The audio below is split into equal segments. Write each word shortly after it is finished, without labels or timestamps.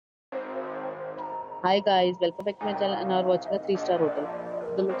Hi guys, welcome back to my channel and are watching a 3-star hotel.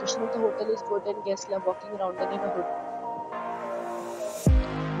 The location of the hotel is good and guests love walking around the neighborhood.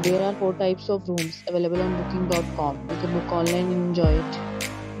 There are 4 types of rooms available on booking.com. You can book online and enjoy it.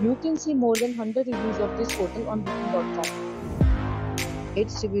 You can see more than 100 reviews of this hotel on booking.com.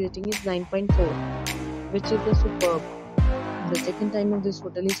 Its review rating is 9.4, which is the superb. The check-in time of this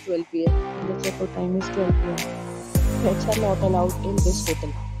hotel is 12 p.m. and the check-out time is 12 p.m. Pets are not allowed in this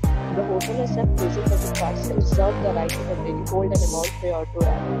hotel. The hotel accepts basic credit cards and reserves the right to temporarily hold an amount prior to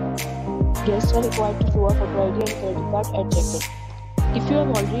arrival. Guests are required to show a photo ID and credit card at check-in. If you have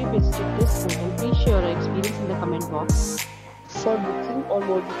already visited this hotel, please share your experience in the comment box. For booking or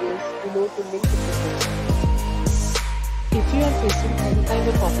more details, below the link in the description. If you are facing any kind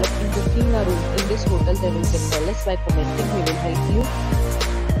of problem in booking a room in this hotel, then you can tell us by commenting. We will help you.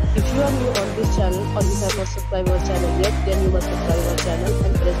 If you are new on this channel or you have not subscribed our channel yet, then you must subscribe our channel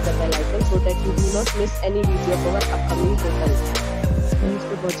and press the bell icon so that you do not miss any video of our upcoming hotel. Thanks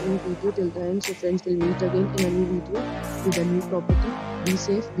for watching the video till the end. So friends, will meet again in a new video with a new property. Be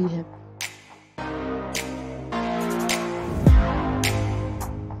safe, be happy.